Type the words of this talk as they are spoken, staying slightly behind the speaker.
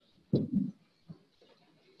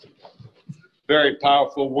Very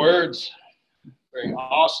powerful words. Very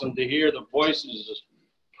awesome to hear the voices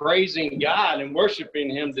praising God and worshiping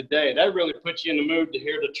Him today. That really puts you in the mood to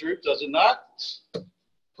hear the truth, does it not?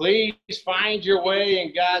 Please find your way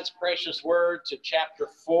in God's precious word to chapter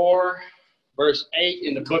 4, verse 8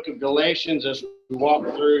 in the book of Galatians as we walk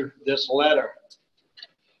through this letter.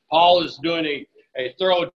 Paul is doing a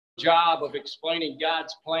thorough job of explaining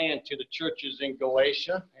God's plan to the churches in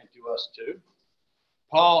Galatia and to us too.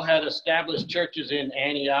 Paul had established churches in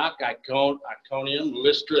Antioch, Iconium,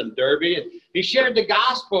 Lystra, and Derbe. And he shared the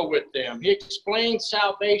gospel with them. He explained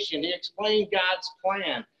salvation. He explained God's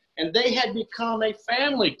plan. And they had become a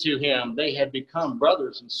family to him. They had become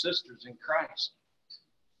brothers and sisters in Christ.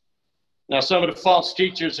 Now, some of the false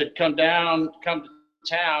teachers had come to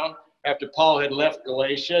town after Paul had left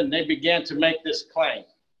Galatia, and they began to make this claim.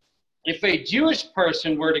 If a Jewish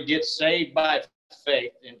person were to get saved by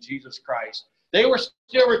faith in Jesus Christ, they were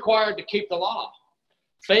still required to keep the law.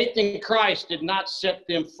 Faith in Christ did not set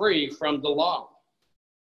them free from the law.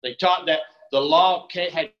 They taught that the law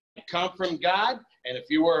had come from God, and if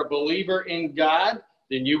you were a believer in God,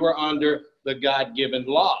 then you were under the God-given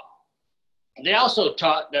law. They also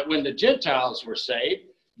taught that when the Gentiles were saved,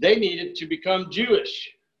 they needed to become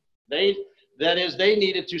Jewish. That is, they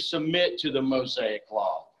needed to submit to the Mosaic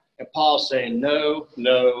law. And Paul's saying, no,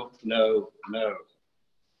 no, no, no.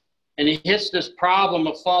 And he hits this problem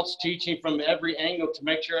of false teaching from every angle to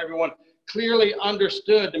make sure everyone clearly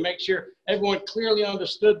understood, the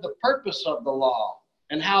purpose of the law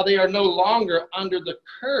and how they are no longer under the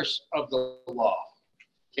curse of the law.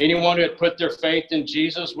 Anyone who had put their faith in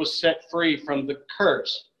Jesus was set free from the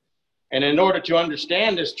curse. And in order to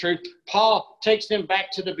understand this truth, Paul takes them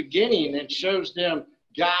back to the beginning and shows them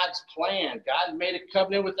God's plan. God made a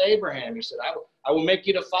covenant with Abraham. He said, I will make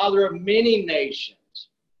you the father of many nations.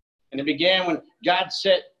 And it began when God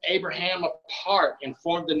set Abraham apart and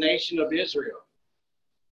formed the nation of Israel.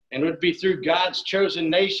 And it would be through God's chosen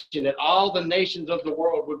nation that all the nations of the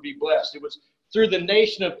world would be blessed. It was through the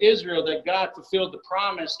nation of Israel that God fulfilled the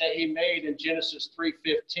promise that he made in Genesis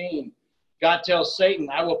 3:15. God tells Satan,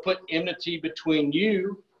 I will put enmity between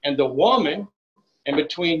you and the woman and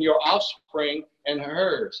between your offspring and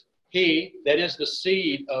hers. He, that is the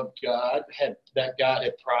seed of God, that God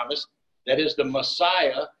had promised, that is the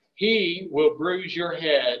Messiah, he will bruise your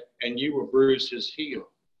head and you will bruise his heel.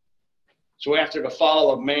 So after the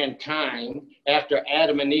fall of mankind, after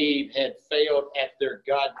Adam and Eve had failed at their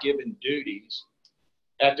God-given duties,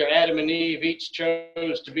 after Adam and Eve each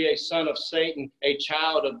chose to be a son of Satan, a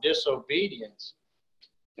child of disobedience,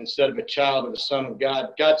 instead of a child of the Son of God,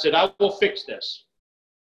 God said, I will fix this.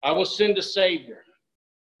 I will send a Savior.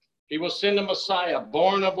 He will send a Messiah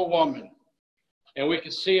born of a woman. And we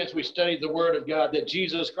can see as we study the Word of God that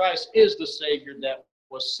Jesus Christ is the Savior that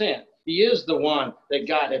was sent. He is the one that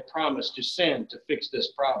God had promised to send to fix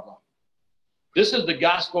this problem. This is the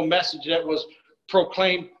gospel message that was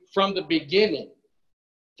proclaimed from the beginning.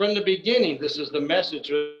 From the beginning, this is the message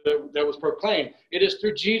that was proclaimed. It is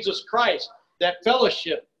through Jesus Christ that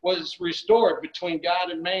fellowship was restored between God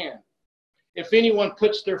and man. If anyone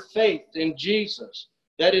puts their faith in Jesus,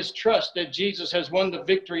 that is trust that Jesus has won the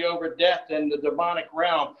victory over death and the demonic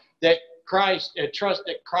realm, trust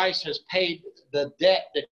that Christ has paid the debt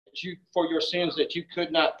that for your sins that you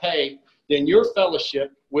could not pay, then your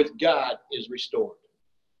fellowship with God is restored.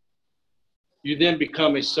 You then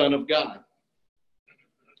become a son of God.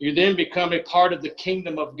 You then become a part of the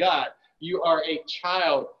kingdom of God. You are a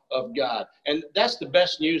child of God. And that's the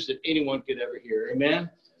best news that anyone could ever hear.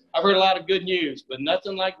 Amen? I've heard a lot of good news, but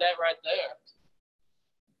nothing like that right there.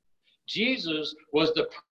 Jesus was the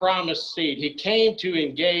promised seed. He came to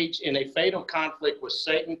engage in a fatal conflict with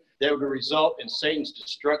Satan that would result in Satan's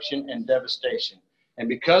destruction and devastation. And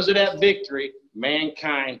because of that victory,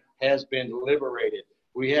 mankind has been liberated.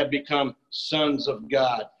 We have become sons of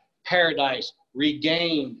God. Paradise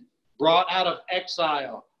regained, brought out of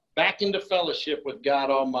exile, back into fellowship with God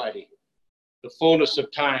Almighty. The fullness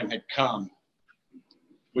of time had come.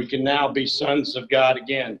 We can now be sons of God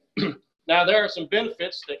again. Now, there are some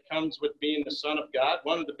benefits that comes with being the Son of God.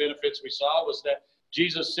 One of the benefits we saw was that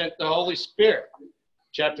Jesus sent the Holy Spirit.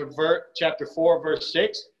 Chapter 4, verse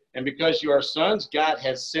 6, and because you are sons, God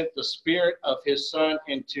has sent the Spirit of his Son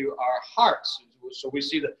into our hearts. So we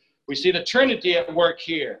see the Trinity at work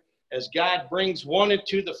here. As God brings one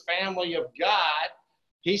into the family of God,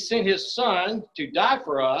 he sent his Son to die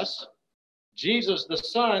for us. Jesus, the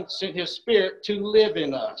Son, sent his Spirit to live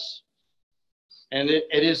in us. And it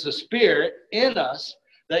is the Spirit in us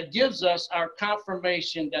that gives us our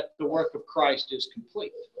confirmation that the work of Christ is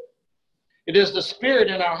complete. It is the Spirit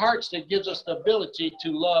in our hearts that gives us the ability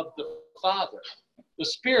to love the Father. The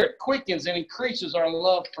Spirit quickens and increases our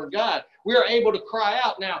love for God. We are able to cry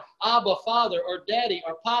out now, Abba, Father, or Daddy,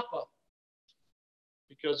 or Papa,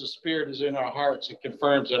 because the Spirit is in our hearts and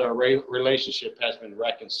confirms that our relationship has been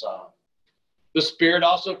reconciled. The Spirit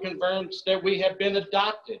also confirms that we have been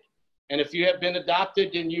adopted. And if you have been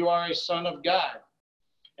adopted, then you are a son of God.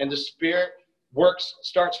 And the Spirit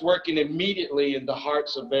starts working immediately in the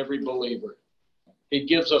hearts of every believer. He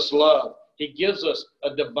gives us love. He gives us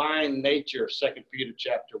a divine nature, 2 Peter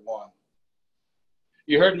chapter 1.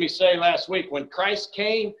 You heard me say last week, when Christ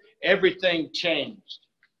came, everything changed.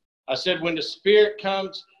 I said when the Spirit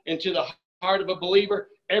comes into the heart of a believer,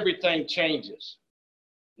 everything changes.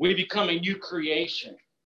 We become a new creation.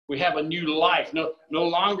 We have a new life. No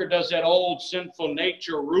longer does that old sinful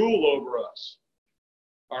nature rule over us.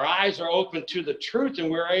 Our eyes are open to the truth, and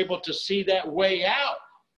we're able to see that way out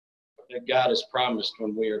that God has promised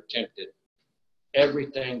when we are tempted.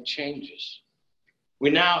 Everything changes. We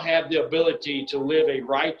now have the ability to live a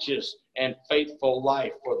righteous and faithful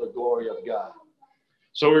life for the glory of God.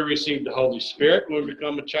 So we receive the Holy Spirit when we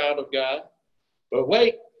become a child of God. But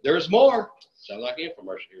wait, there's more. Sounds like an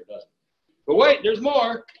infomercial here, doesn't it? But wait, there's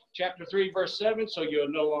more. Chapter 3, verse 7, so you're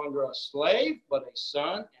no longer a slave, but a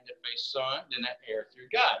son, and if a son, then an heir through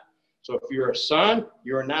God. So if you're a son,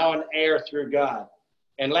 you're now an heir through God.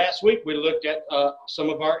 And last week we looked at some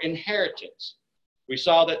of our inheritance. We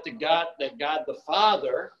saw that God the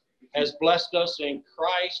Father has blessed us in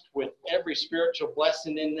Christ with every spiritual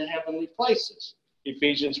blessing in the heavenly places.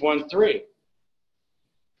 Ephesians 1:3.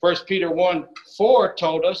 1 Peter 1:4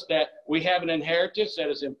 told us that we have an inheritance that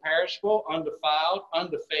is imperishable, undefiled,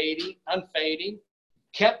 unfading,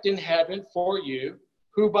 kept in heaven for you,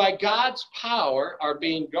 who by God's power are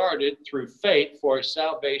being guarded through faith for a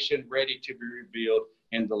salvation ready to be revealed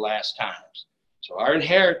in the last times. So our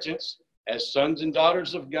inheritance as sons and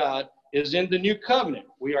daughters of God is in the new covenant.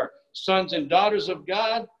 We are sons and daughters of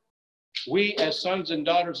God. We as sons and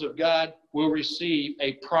daughters of God will receive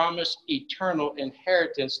a promised eternal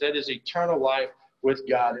inheritance that is eternal life with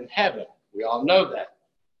God in heaven. We all know that.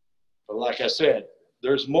 But like I said,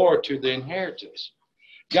 there's more to the inheritance.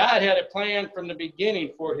 God had a plan from the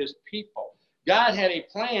beginning for his people. God had a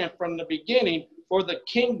plan from the beginning for the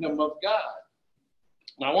kingdom of God.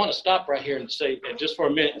 And I want to stop right here and say, just for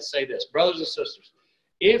a minute, and say this. Brothers and sisters,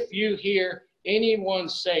 if you hear anyone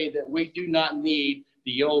say that we do not need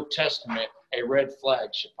the Old Testament, a red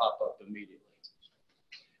flag should pop up immediately.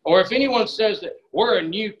 Or if anyone says that we're a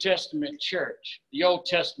New Testament church, the Old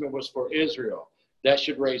Testament was for Israel, that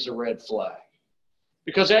should raise a red flag.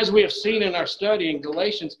 Because as we have seen in our study in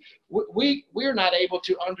Galatians, we're not able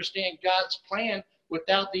to understand God's plan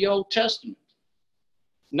without the Old Testament.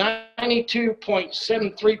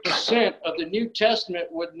 92.73% of the New Testament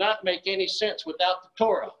would not make any sense without the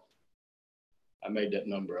Torah. I made that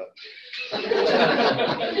number up.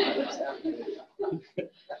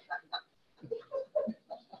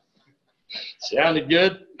 Sounded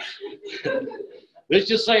good? Let's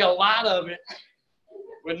just say a lot of it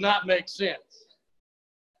would not make sense.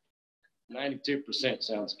 92%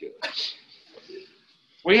 sounds good.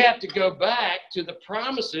 We have to go back to the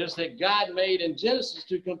promises that God made in Genesis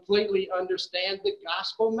to completely understand the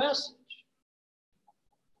gospel message.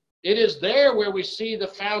 It is there where we see the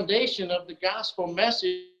foundation of the gospel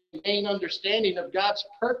message, main understanding of God's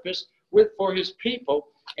purpose for his people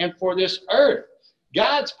and for this earth.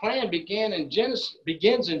 God's plan begins in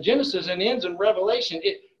Genesis and ends in Revelation.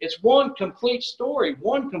 It's one complete story,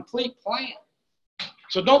 one complete plan.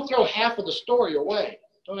 So don't throw half of the story away.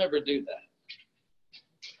 Don't ever do that.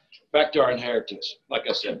 Back to our inheritance. Like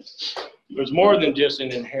I said, there's more than just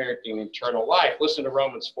an inheriting eternal life. Listen to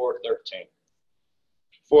Romans 4:13.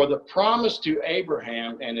 For the promise to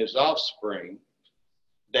Abraham and his offspring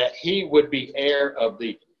that he would be heir of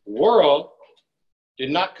the world did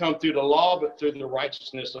not come through the law, but through the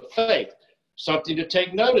righteousness of faith. Something to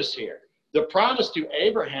take notice here. The promise to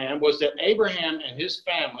Abraham was that Abraham and his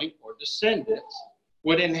family or descendants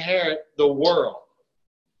would inherit the world.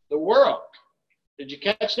 The world. Did you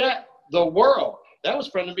catch that? The world. That was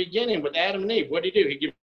from the beginning with Adam and Eve. What did he do? He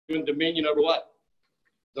gave them dominion over what?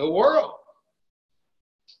 The world.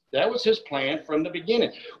 That was his plan from the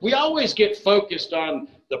beginning. We always get focused on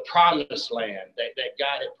the promised land that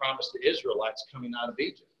God had promised the Israelites coming out of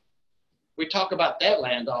Egypt. We talk about that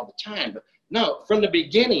land all the time. But no, from the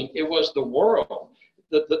beginning, it was the world.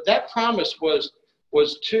 That promise was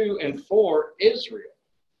to and for Israel.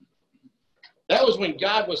 That was when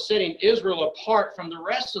God was setting Israel apart from the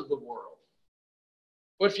rest of the world.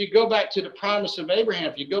 But if you go back to the promise of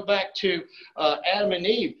Abraham, if you go back to Adam and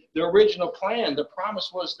Eve, the original plan, the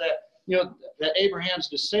promise was that, that Abraham's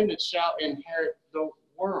descendants shall inherit the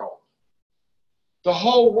world. The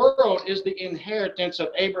whole world is the inheritance of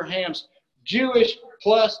Abraham's Jewish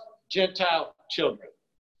plus Gentile children.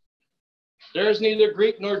 There is neither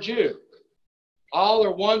Greek nor Jew. All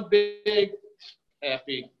are one big,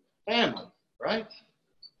 happy family, right?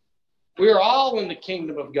 We are all in the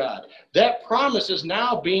kingdom of God. That promise is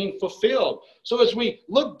now being fulfilled. So as we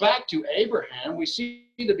look back to Abraham, we see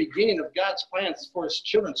the beginning of God's plans for his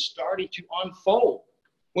children starting to unfold.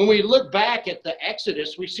 When we look back at the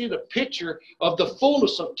Exodus, we see the picture of the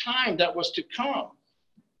fullness of time that was to come.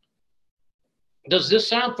 Does this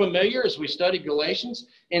sound familiar as we study Galatians?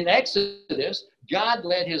 In Exodus, God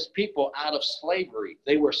led his people out of slavery.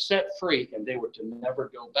 They were set free and they were to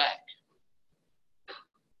never go back.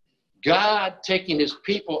 God taking his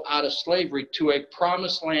people out of slavery to a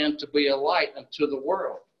promised land to be a light unto the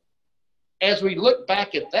world. As we look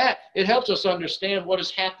back at that, it helps us understand what has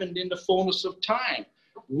happened in the fullness of time.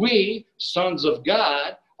 We, sons of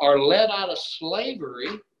God, are led out of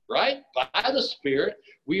slavery, right, by the Spirit.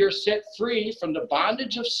 We are set free from the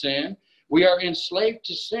bondage of sin. We are enslaved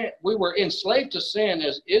to sin. We were enslaved to sin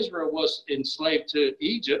as Israel was enslaved to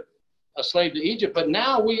Egypt, a slave to Egypt. But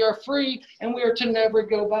now we are free and we are to never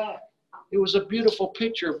go back. It was a beautiful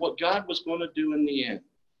picture of what God was going to do in the end.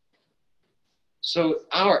 So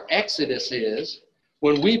our exodus is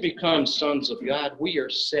when we become sons of God, we are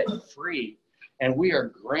set free and we are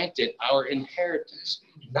granted our inheritance,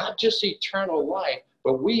 not just eternal life,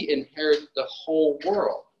 but we inherit the whole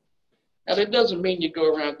world. Now, that doesn't mean you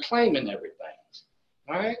go around claiming everything,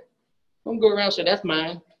 all right? Don't go around and say, that's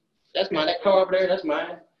mine. That's mine. That car over there, that's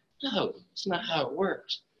mine. No, it's not how it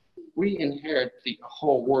works. We inherit the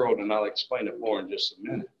whole world, and I'll explain it more in just a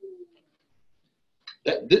minute.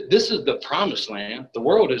 This is the promised land. The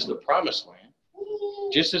world is the promised land,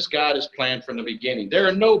 just as God has planned from the beginning. There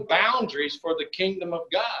are no boundaries for the kingdom of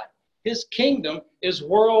God. His kingdom is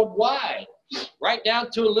worldwide, right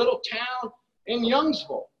down to a little town in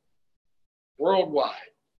Youngsville, worldwide.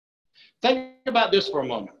 Think about this for a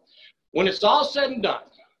moment. When it's all said and done,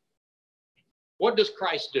 what does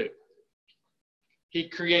Christ do? He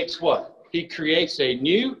creates what? He creates a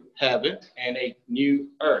new heaven and a new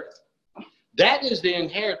earth. That is the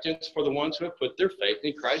inheritance for the ones who have put their faith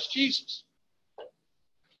in Christ Jesus.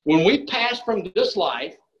 When we pass from this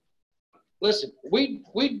life, listen, we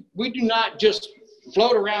do not just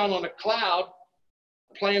float around on a cloud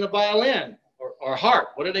playing a violin or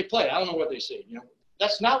harp. What do they play? I don't know what they say.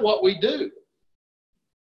 That's not what we do.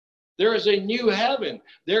 There is a new heaven.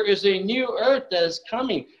 There is a new earth that is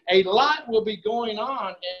coming. A lot will be going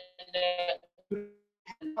on.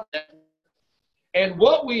 And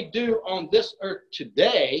what we do on this earth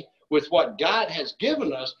today with what God has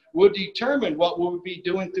given us will determine what we'll be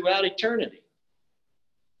doing throughout eternity.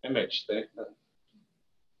 That makes you think.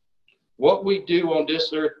 What we do on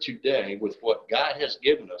this earth today with what God has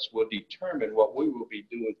given us will determine what we will be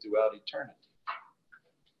doing throughout eternity.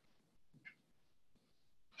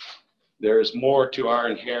 There is more to our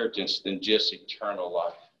inheritance than just eternal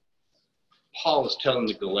life. Paul is telling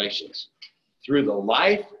the Galatians, through the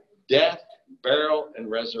life, death, burial,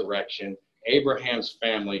 and resurrection, Abraham's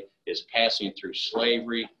family is passing through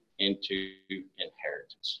slavery into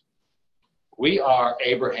inheritance. We are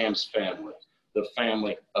Abraham's family, the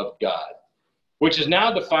family of God, which is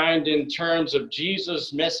now defined in terms of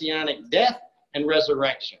Jesus' messianic death and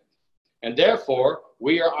resurrection. And therefore,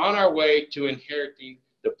 we are on our way to inheriting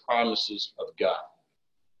the promises of God.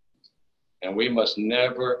 And we must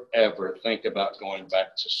never, ever think about going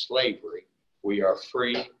back to slavery. We are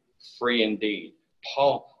free, free indeed.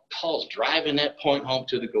 Paul's driving that point home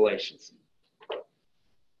to the Galatians.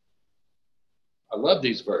 I love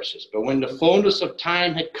these verses. But when the fullness of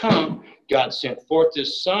time had come, God sent forth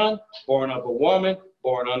his son, born of a woman,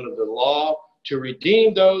 born under the law, to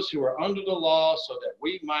redeem those who are under the law so that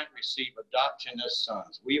we might receive adoption as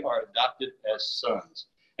sons. We are adopted as sons.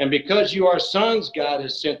 And because you are sons, God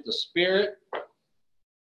has sent the Spirit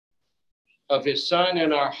of his Son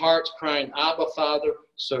in our hearts, crying, Abba, Father.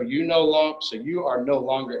 So you are no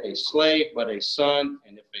longer a slave, but a son.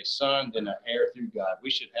 And if a son, then an heir through God.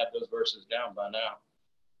 We should have those verses down by now.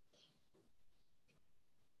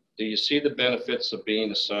 Do you see the benefits of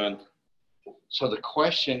being a son? So the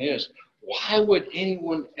question is, why would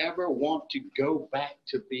anyone ever want to go back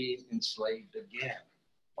to being enslaved again?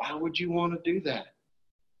 Why would you want to do that?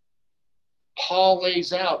 Paul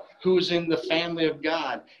lays out who's in the family of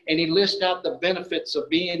God, and he lists out the benefits of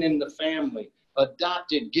being in the family,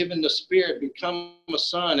 adopted, given the Spirit, become a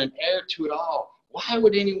son, and heir to it all. Why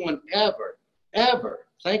would anyone ever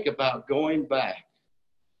think about going back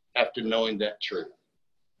after knowing that truth?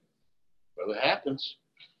 Well, it happens.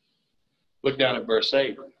 Look down at verse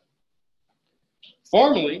 8.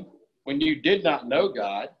 Formerly, when you did not know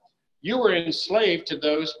God, you were enslaved to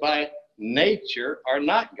those by nature are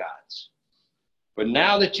not God's. But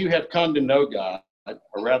now that you have come to know God,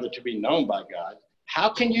 or rather to be known by God, how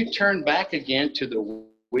can you turn back again to the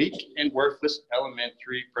weak and worthless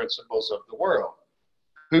elementary principles of the world,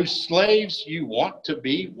 whose slaves you want to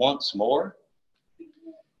be once more?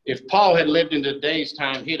 If Paul had lived in today's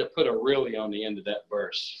time, he'd have put a really on the end of that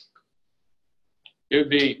verse. It would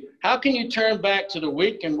be, how can you turn back to the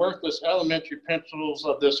weak and worthless elementary principles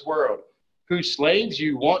of this world, whose slaves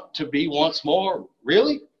you want to be once more?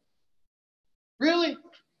 Really? Really?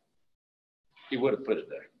 He would have put it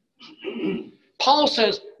there. Paul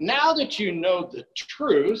says, now that you know the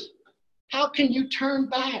truth, how can you turn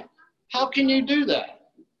back? How can you do that?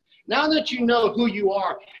 Now that you know who you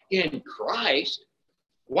are in Christ,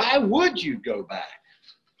 why would you go back?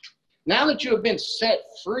 Now that you have been set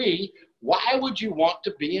free, why would you want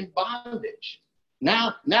to be in bondage?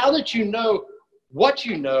 Now that you know what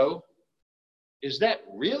you know, is that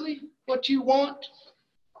really what you want?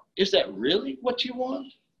 Is that really what you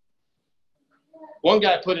want? One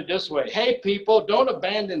guy put it this way, hey, people, don't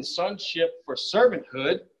abandon sonship for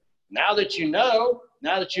servanthood. Now that you know,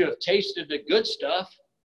 now that you have tasted the good stuff,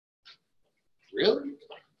 really?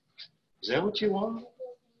 Is that what you want?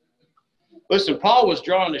 Listen, Paul was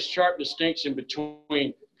drawing a sharp distinction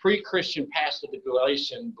between pre-Christian past of the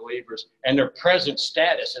Galatian believers and their present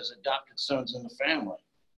status as adopted sons in the family.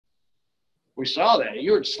 We saw that.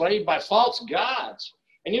 You were enslaved by false gods.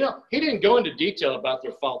 And you know, he didn't go into detail about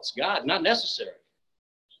their false god, not necessary.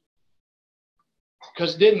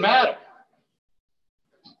 Because it didn't matter.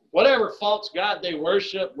 Whatever false god they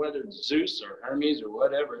worshiped, whether it's Zeus or Hermes or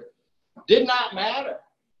whatever, did not matter.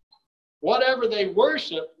 Whatever they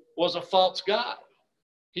worshiped was a false god.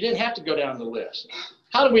 He didn't have to go down the list.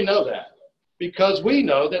 How do we know that? Because we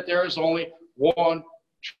know that there is only one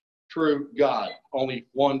true God, only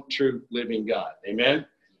one true living God. Amen?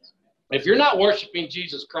 If you're not worshiping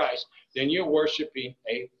Jesus Christ, then you're worshiping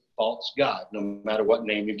a false god, no matter what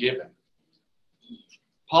name you give him.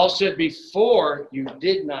 Paul said, before you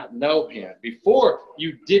did not know him, before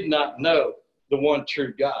you did not know the one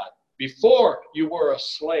true God, before you were a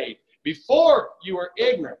slave, before you were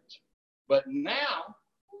ignorant, but now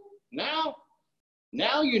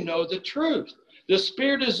you know the truth. The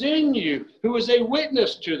Spirit is in you, who is a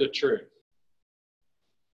witness to the truth.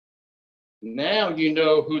 Now you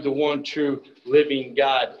know who the one true living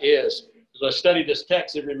God is. As I studied this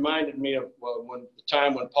text, it reminded me of the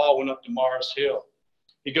time when Paul went up to Mars Hill.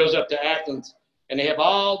 He goes up to Athens, and they have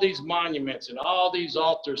all these monuments and all these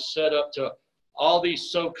altars set up to all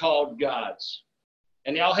these so-called gods.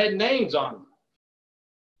 And they all had names on them.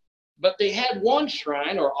 But they had one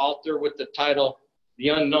shrine or altar with the title, The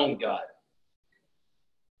Unknown God.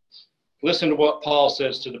 Listen to what Paul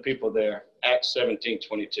says to the people there, Acts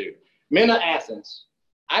 17:22. Men of Athens,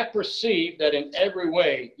 I perceive that in every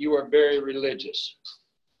way you are very religious.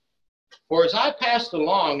 For as I passed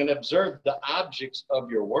along and observed the objects of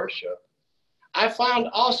your worship, I found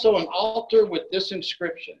also an altar with this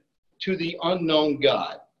inscription, to the unknown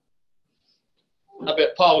God. I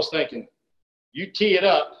bet Paul was thinking, you tee it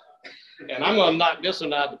up, and I'm going to knock this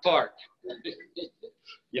one out of the park.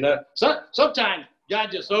 You know, sometimes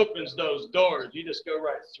God just opens those doors. You just go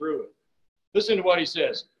right through it. Listen to what he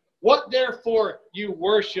says. What therefore you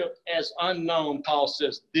worship as unknown, Paul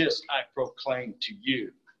says, this I proclaim to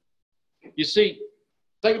you. You see,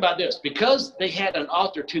 think about this. Because they had an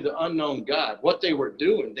altar to the unknown God, what they were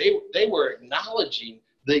doing, they were acknowledging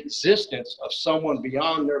the existence of someone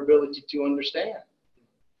beyond their ability to understand.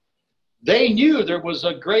 They knew there was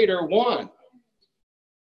a greater one.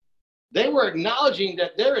 They were acknowledging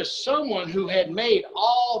that there is someone who had made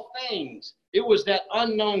all things. It was that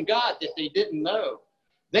unknown God that they didn't know.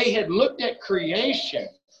 They had looked at creation,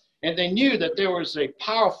 and they knew that there was a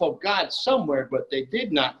powerful God somewhere, but they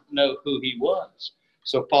did not know who he was.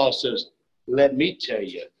 So Paul says, let me tell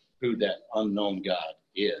you who that unknown God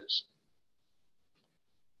is.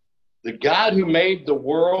 The God who made the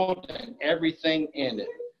world and everything in it,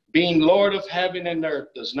 being Lord of heaven and earth,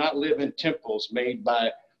 does not live in temples made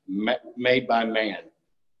by man.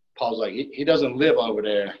 Paul's like, he doesn't live over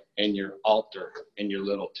there in your altar, in your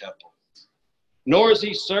little temple. Nor is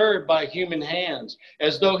he served by human hands,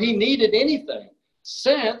 as though he needed anything,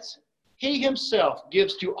 since he himself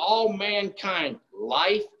gives to all mankind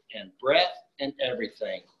life and breath and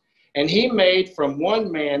everything. And he made from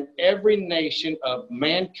one man every nation of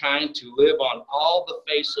mankind to live on all the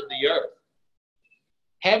face of the earth,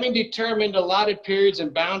 having determined allotted periods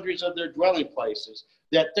and boundaries of their dwelling places,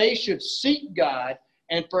 that they should seek God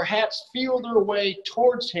and perhaps feel their way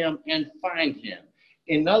towards him and find him.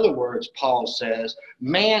 In other words, Paul says,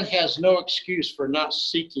 man has no excuse for not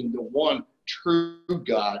seeking the one true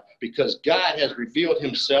God, because God has revealed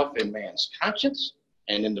himself in man's conscience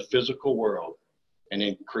and in the physical world and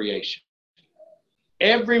in creation.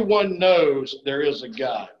 Everyone knows there is a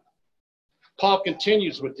God. Paul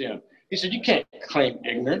continues with them. He said, you can't claim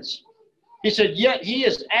ignorance. He said, yet he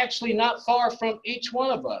is actually not far from each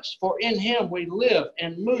one of us, for in him we live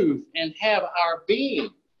and move and have our being.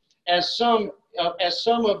 As some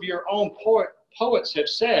of your own poets have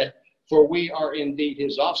said, for we are indeed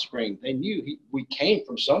his offspring. They knew we came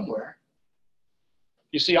from somewhere.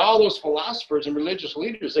 You see, all those philosophers and religious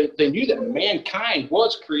leaders, they knew that mankind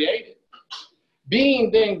was created.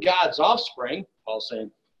 Being then God's offspring, Paul's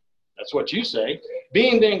saying, that's what you say,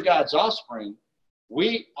 being then God's offspring,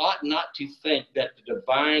 we ought not to think that the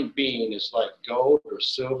divine being is like gold or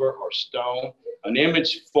silver or stone, an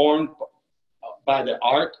image formed by the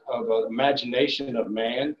art of imagination of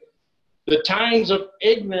man. The times of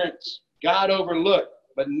ignorance God overlooked,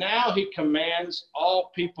 but now he commands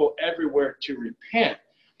all people everywhere to repent,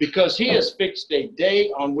 because he has fixed a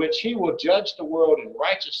day on which he will judge the world in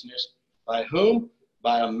righteousness. By whom?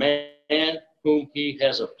 By a man whom he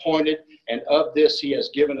has appointed, and of this he has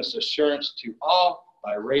given us assurance to all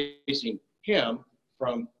by raising him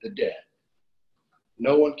from the dead.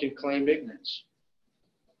 No one can claim ignorance.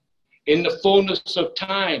 In the fullness of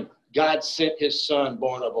time, God sent his son,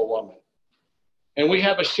 born of a woman. And we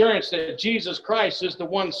have assurance that Jesus Christ is the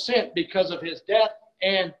one sent because of his death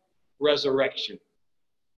and resurrection.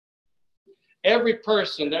 Every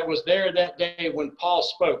person that was there that day when Paul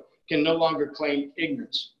spoke can no longer claim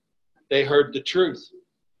ignorance. They heard the truth.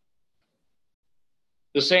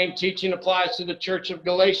 The same teaching applies to the church of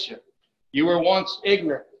Galatia. You were once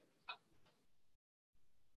ignorant.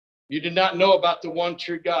 You did not know about the one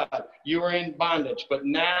true God. You were in bondage. But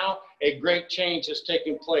now a great change has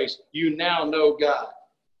taken place. You now know God.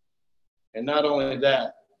 And not only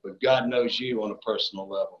that, but God knows you on a personal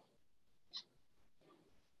level.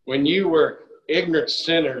 When you were ignorant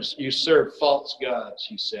sinners, you served false gods,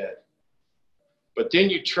 he said. But then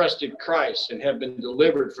you trusted Christ and have been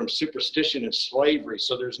delivered from superstition and slavery.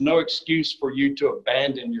 So there's no excuse for you to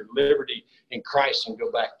abandon your liberty in Christ and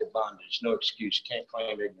go back to bondage. No excuse. You can't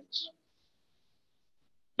claim ignorance.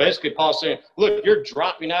 Basically, Paul's saying, look, you're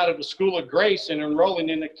dropping out of the school of grace and enrolling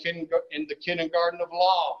in the kindergarten of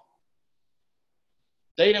law.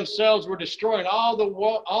 They themselves were destroying all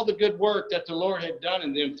the good work that the Lord had done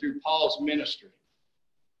in them through Paul's ministry,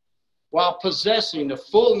 while possessing the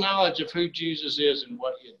full knowledge of who Jesus is and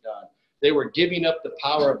what he had done. They were giving up the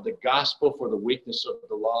power of the gospel for the weakness of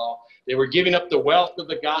the law. They were giving up the wealth of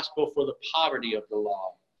the gospel for the poverty of the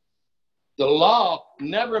law. The law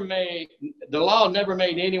never made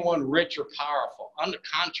anyone rich or powerful. On the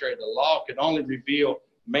contrary, the law could only reveal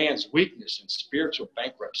man's weakness and spiritual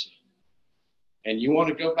bankruptcy. And you want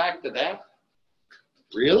to go back to that?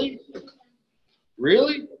 Really?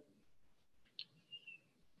 Really?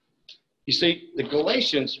 You see, the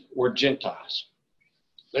Galatians were Gentiles.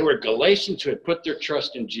 They were Galatians who had put their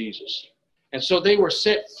trust in Jesus. And so they were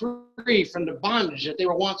set free from the bondage that they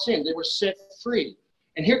were once in. They were set free.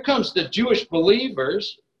 And here comes the Jewish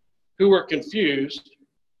believers who were confused.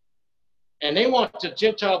 And they want the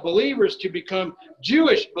Gentile believers to become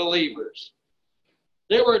Jewish believers.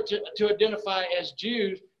 They were to identify as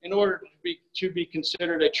Jews in order to be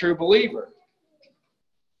considered a true believer.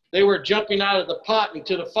 They were jumping out of the pot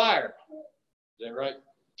into the fire. Is that right?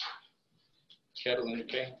 Kettle in the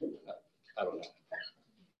can? I don't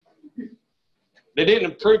know. They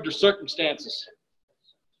didn't improve their circumstances.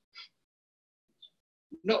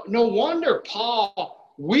 No wonder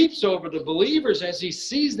Paul weeps over the believers as he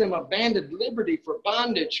sees them abandon liberty for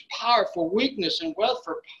bondage, power for weakness, and wealth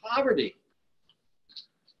for poverty.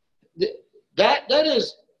 That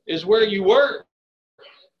is where you were.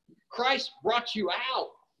 Christ brought you out.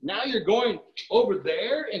 Now you're going over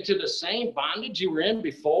there into the same bondage you were in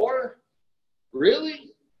before?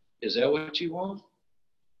 Really? Is that what you want?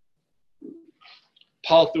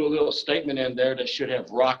 Paul threw a little statement in there that should have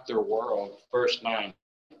rocked their world. Verse 9.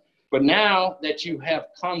 But now that you have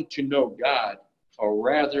come to know God, or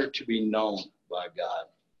rather to be known by God.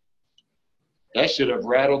 That should have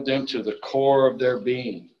rattled them to the core of their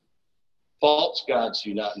being. False gods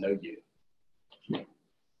do not know you.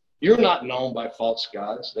 You're not known by false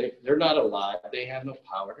gods. They're not alive. They have no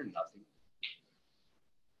power. They're nothing.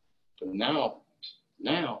 But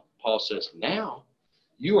now, Paul says, now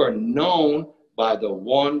you are known by the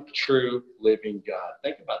one true living God.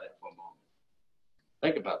 Think about that for a moment.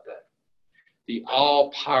 Think about that. the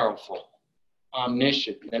all-powerful,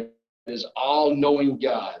 omniscient, that is all-knowing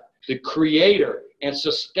God, the creator and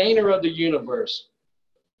sustainer of the universe,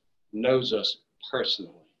 knows us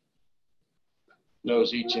personally,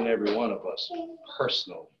 knows each and every one of us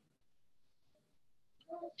personally.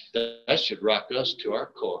 That should rock us to our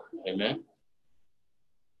core. Amen.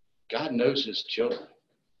 God knows his children.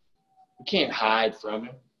 We can't hide from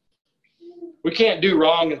him. We can't do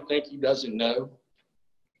wrong and think he doesn't know.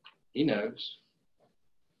 He knows.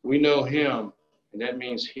 We know him, and that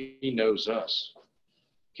means he knows us.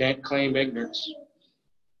 Can't claim ignorance.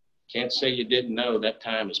 Can't say you didn't know. That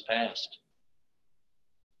time has passed.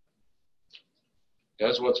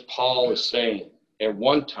 That's what Paul is saying. At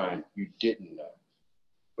one time, you didn't know,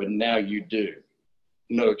 but now you do.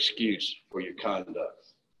 No excuse for your conduct.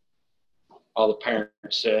 All the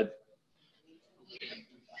parents said,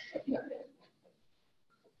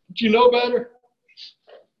 did you know better?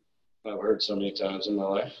 I've heard so many times in my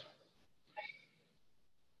life.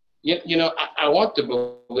 You know, I want to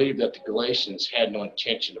believe that the Galatians had no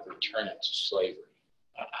intention of returning to slavery.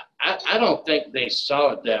 I don't think they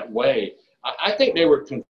saw it that way. I think they were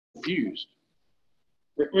confused.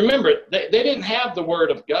 Remember, they didn't have the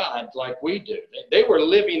Word of God like we do. They were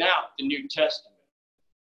living out the New Testament.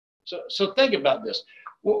 So think about this.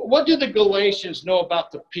 What do the Galatians know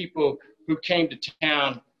about the people who came to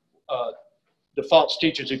town, the false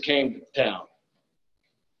teachers who came to town?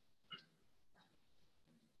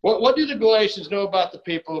 What do the Galatians know about the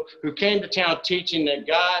people who came to town teaching that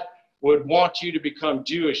God would want you to become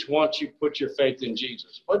Jewish once you put your faith in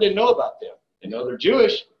Jesus? What do they know about them? They know they're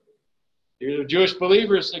Jewish. They're the Jewish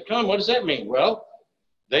believers that come. What does that mean? Well,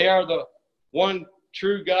 they are the one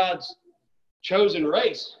true God's chosen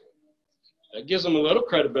race. That gives them a little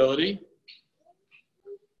credibility.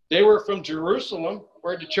 They were from Jerusalem.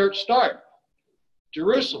 Where did the church start?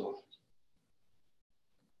 Jerusalem.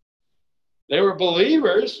 They were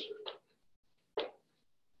believers.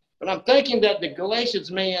 But I'm thinking that the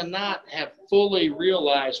Galatians may not have fully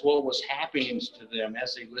realized what was happening to them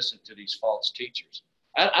as they listened to these false teachers.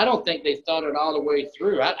 I don't think they thought it all the way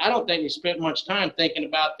through. I don't think they spent much time thinking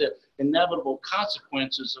about the inevitable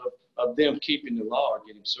consequences of them keeping the law or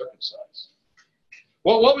getting circumcised.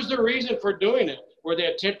 Well, what was the reason for doing it? Were they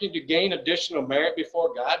attempting to gain additional merit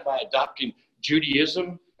before God by adopting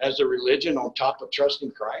Judaism as a religion on top of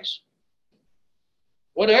trusting Christ?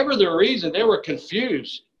 Whatever the reason, they were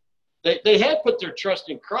confused. They had put their trust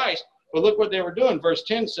in Christ, but look what they were doing. Verse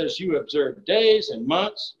 10 says, you observe days and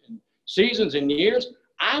months and seasons and years.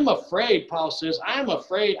 I'm afraid, Paul says, I'm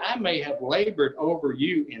afraid I may have labored over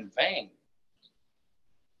you in vain.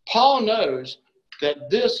 Paul knows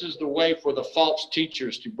that this is the way for the false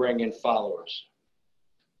teachers to bring in followers.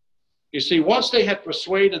 You see, once they had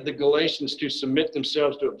persuaded the Galatians to submit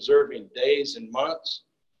themselves to observing days and months,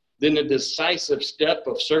 then the decisive step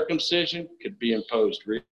of circumcision could be imposed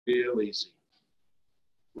real easy.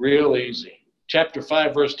 Real easy. Chapter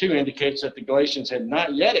 5, verse 2 indicates that the Galatians had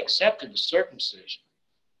not yet accepted the circumcision.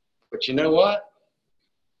 But you know what?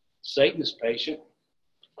 Satan is patient.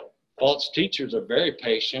 False teachers are very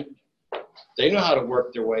patient. They know how to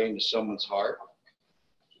work their way into someone's heart.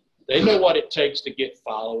 They know what it takes to get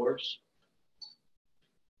followers.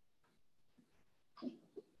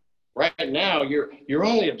 Right now, you're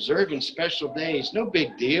only observing special days. No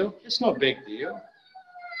big deal. It's no big deal.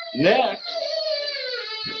 Next,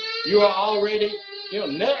 you are already,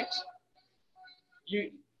 next,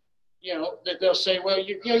 they'll say, well,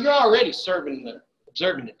 you're already observing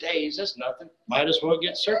the days. That's nothing. Might as well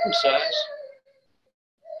get circumcised.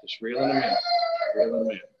 Just reel in a minute. Reel in a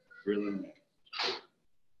minute. Reel in a minute.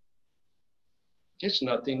 It's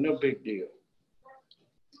nothing. No big deal.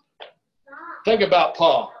 Think about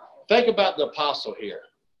Paul. Think about the apostle here.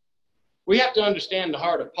 We have to understand the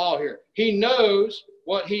heart of Paul here. He knows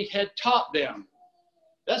what he had taught them.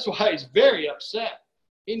 That's why he's very upset.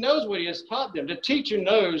 He knows what he has taught them. The teacher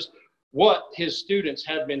knows what his students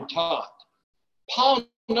have been taught. Paul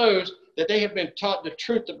knows that they have been taught the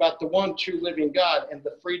truth about the one true living God and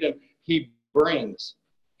the freedom he brings.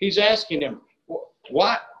 He's asking them,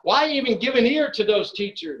 why even give an ear to those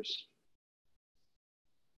teachers?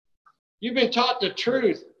 You've been taught the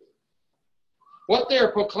truth. What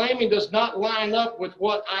they're proclaiming does not line up with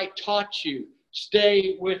what I taught you.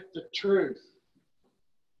 Stay with the truth.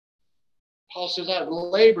 Paul says, I've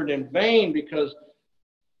labored in vain because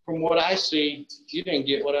from what I see, you didn't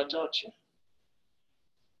get what I taught you.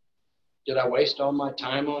 Did I waste all my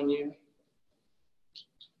time on you?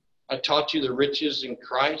 I taught you the riches in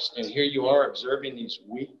Christ, and here you are observing these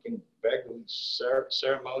weak and beggarly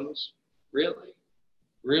ceremonies. Really?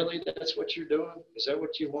 Really? That's what you're doing? Is that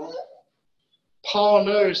what you want? Paul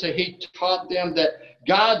knows that he taught them that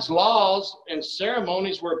God's laws and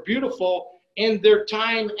ceremonies were beautiful in their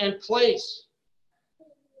time and place.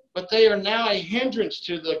 But they are now a hindrance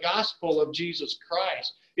to the gospel of Jesus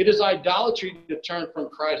Christ. It is idolatry to turn from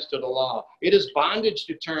Christ to the law. It is bondage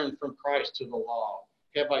to turn from Christ to the law.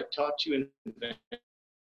 Have I taught you in vain?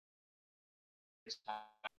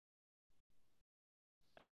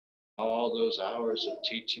 All those hours of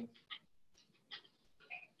teaching?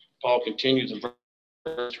 Paul continues in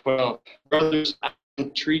verse 12. Brothers, I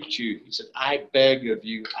entreat you. He said, I beg of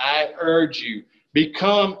you, I urge you,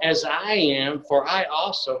 become as I am, for I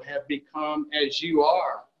also have become as you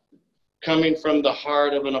are. Coming from the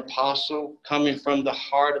heart of an apostle, coming from the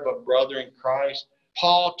heart of a brother in Christ,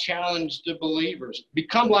 Paul challenged the believers,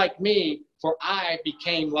 become like me, for I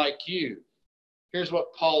became like you. Here's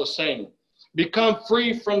what Paul is saying. Become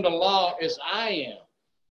free from the law as I am.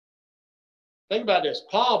 Think about this.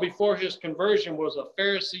 Paul, before his conversion, was a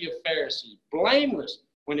Pharisee of Pharisees, blameless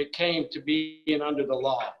when it came to being under the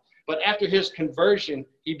law. But after his conversion,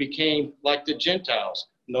 he became like the Gentiles,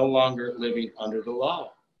 no longer living under the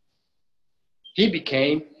law. He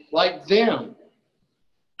became like them.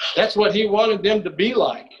 That's what he wanted them to be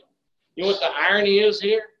like. You know what the irony is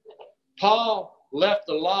here? Paul left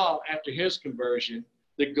the law after his conversion.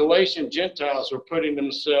 The Galatian Gentiles were putting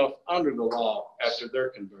themselves under the law after their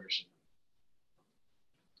conversion.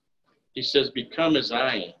 He says, become as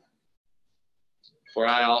I am, for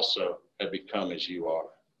I also have become as you are.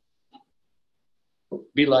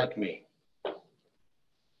 Be like me.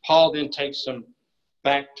 Paul then takes them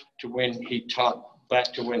back to when he taught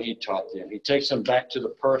them. He takes them back to the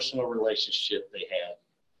personal relationship they had.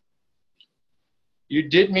 You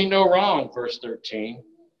did me no wrong, verse 13.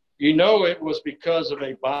 You know it was because of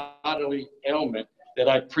a bodily ailment that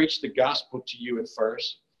I preached the gospel to you at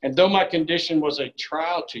first. And though my condition was a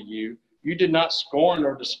trial to you, you did not scorn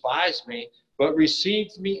or despise me, but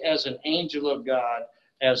received me as an angel of God,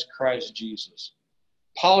 as Christ Jesus.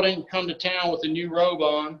 Paul didn't come to town with a new robe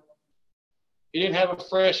on. He didn't have a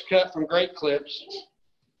fresh cut from Great Clips.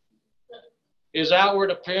 His outward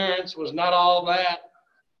appearance was not all that.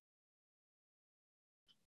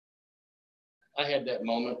 I had that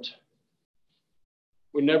moment.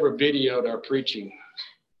 We never videoed our preaching.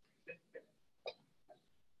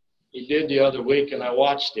 He did the other week, and I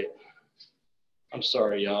watched it. I'm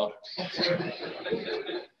sorry, y'all. I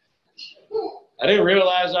didn't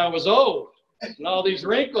realize I was old and all these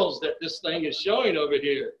wrinkles that this thing is showing over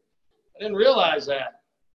here. I didn't realize that.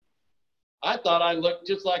 I thought I looked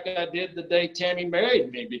just like I did the day Tammy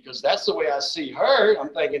married me, because that's the way I see her.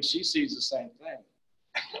 I'm thinking she sees the same thing.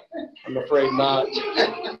 I'm afraid not.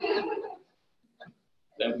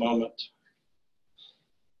 That moment.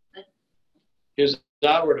 His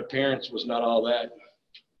outward appearance was not all that.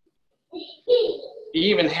 He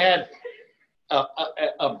even had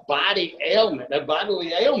a body ailment, a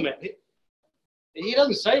bodily ailment. He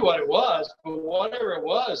doesn't say what it was, but whatever it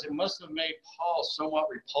was, it must have made Paul somewhat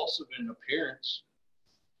repulsive in appearance,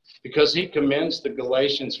 because he commends the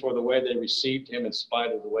Galatians for the way they received him in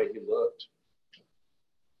spite of the way he looked.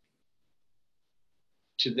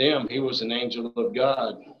 To them, he was an angel of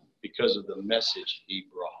God because of the message he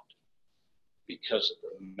brought. Because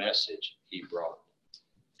of the message he brought.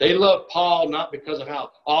 They loved Paul not because of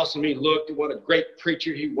how awesome he looked, and what a great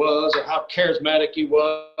preacher he was, or how charismatic he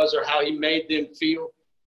was, or how he made them feel.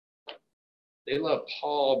 They loved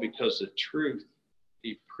Paul because the truth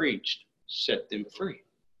he preached set them free.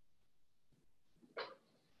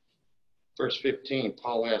 Verse 15,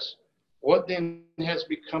 Paul asks, what then has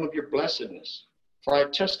become of your blessedness? For I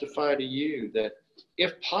testify to you that,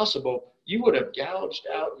 if possible, you would have gouged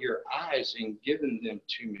out your eyes and given them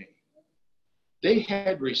to me. They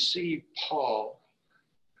had received Paul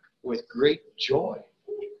with great joy.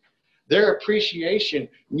 Their appreciation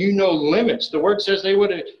knew no limits. The word says they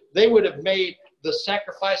would have made the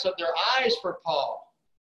sacrifice of their eyes for Paul.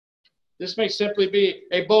 This may simply be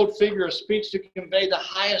a bold figure of speech to convey the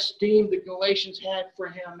high esteem the Galatians had for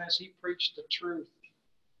him as he preached the truth.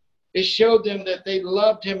 It showed them that they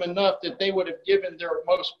loved him enough that they would have given their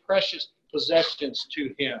most precious possessions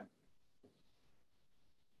to him.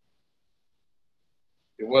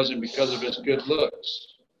 It wasn't because of his good looks.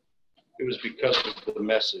 It was because of the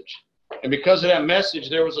message. And because of that message,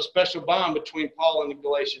 there was a special bond between Paul and the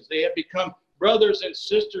Galatians. They had become brothers and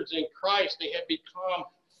sisters in Christ. They had become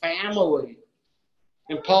family.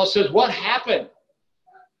 And Paul says, what happened?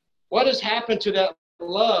 What has happened to that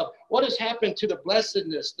love? What has happened to the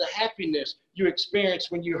blessedness, the happiness you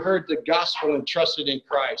experienced when you heard the gospel and trusted in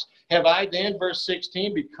Christ? Have I then, verse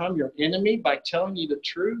 16, become your enemy by telling you the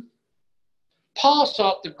truth? Paul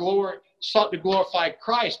sought the glory sought to glorify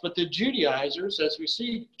Christ, but the Judaizers, as we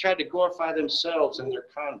see, tried to glorify themselves and their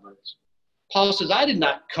converts. Paul says, I did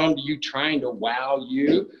not come to you trying to wow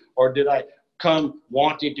you, or did I come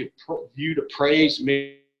wanting you to praise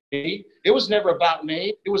me. It was never about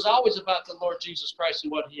me. It was always about the Lord Jesus Christ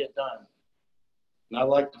and what he had done. Not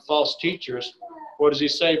like the false teachers. What does he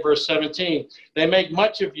say? Verse 17. They make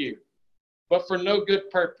much of you, but for no good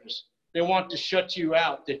purpose. They want to shut you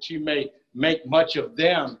out that you may make much of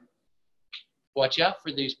them. Watch out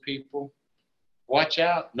for these people. Watch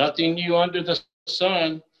out. Nothing new under the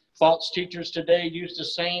sun. False teachers today use the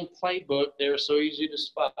same playbook. They're so easy to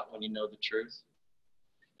spot when you know the truth.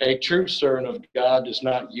 A true servant of God does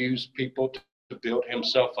not use people to build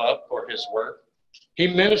himself up or his work. He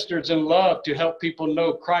ministers in love to help people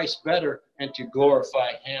know Christ better and to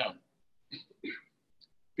glorify him.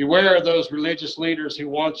 Beware of those religious leaders who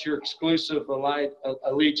want your exclusive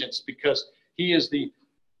allegiance because he is the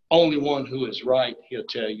only one who is right, he'll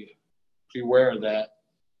tell you. Beware of that.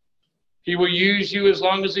 He will use you as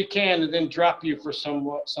long as he can and then drop you for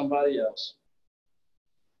somebody else.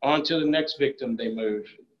 On to the next victim they move.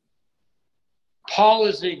 Paul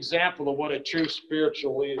is the example of what a true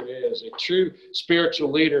spiritual leader is. A true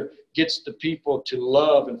spiritual leader gets the people to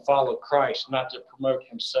love and follow Christ, not to promote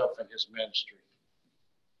himself and his ministry.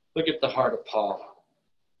 Look at the heart of Paul.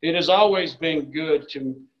 It has always been good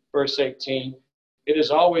to, verse 18, it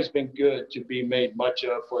has always been good to be made much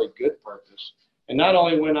of for a good purpose. And not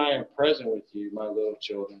only when I am present with you, my little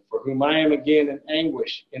children, for whom I am again in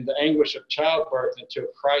the anguish of childbirth until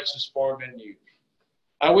Christ is formed in you.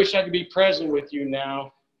 I wish I could be present with you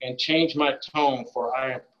now and change my tone, for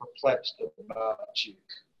I am perplexed about you.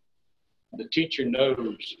 The teacher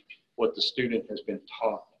knows what the student has been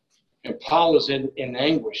taught. And Paul is in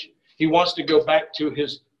anguish. He wants to go back to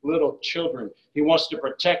his little children. He wants to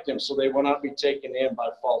protect them so they will not be taken in by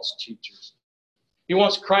false teachers. He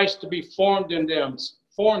wants Christ to be formed in them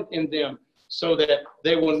so that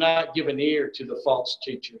they will not give an ear to the false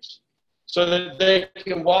teachers, so that they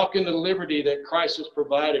can walk in the liberty that Christ has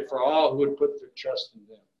provided for all who would put their trust in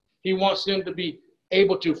them. He wants them to be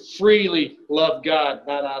able to freely love God,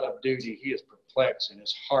 not out of duty. He is perplexed and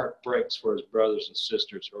his heart breaks for his brothers and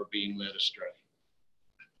sisters who are being led astray.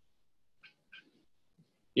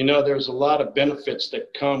 You know, there's a lot of benefits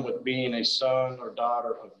that come with being a son or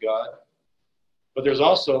daughter of God. But there's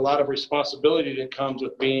also a lot of responsibility that comes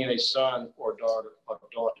with being a son or daughter of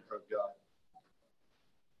God.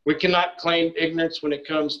 We cannot claim ignorance when it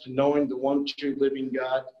comes to knowing the one true living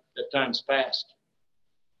God at times past.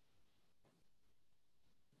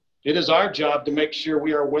 It is our job to make sure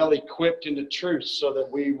we are well equipped in the truth so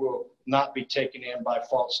that we will not be taken in by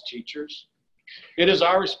false teachers. It is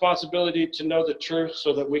our responsibility to know the truth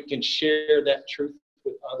so that we can share that truth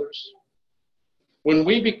with others. When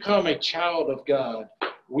we become a child of God,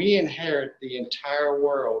 we inherit the entire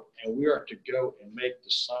world, and we are to go and make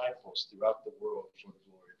disciples throughout the world for the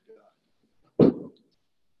glory of God.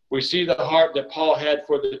 We see the heart that Paul had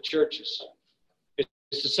for the churches.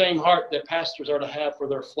 It's the same heart that pastors are to have for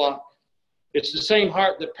their flock. It's the same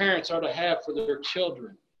heart that parents are to have for their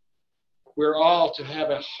children. We're all to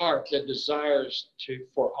have a heart that desires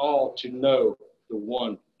for all to know the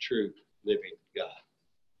one true living God.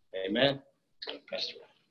 Amen. Pastor.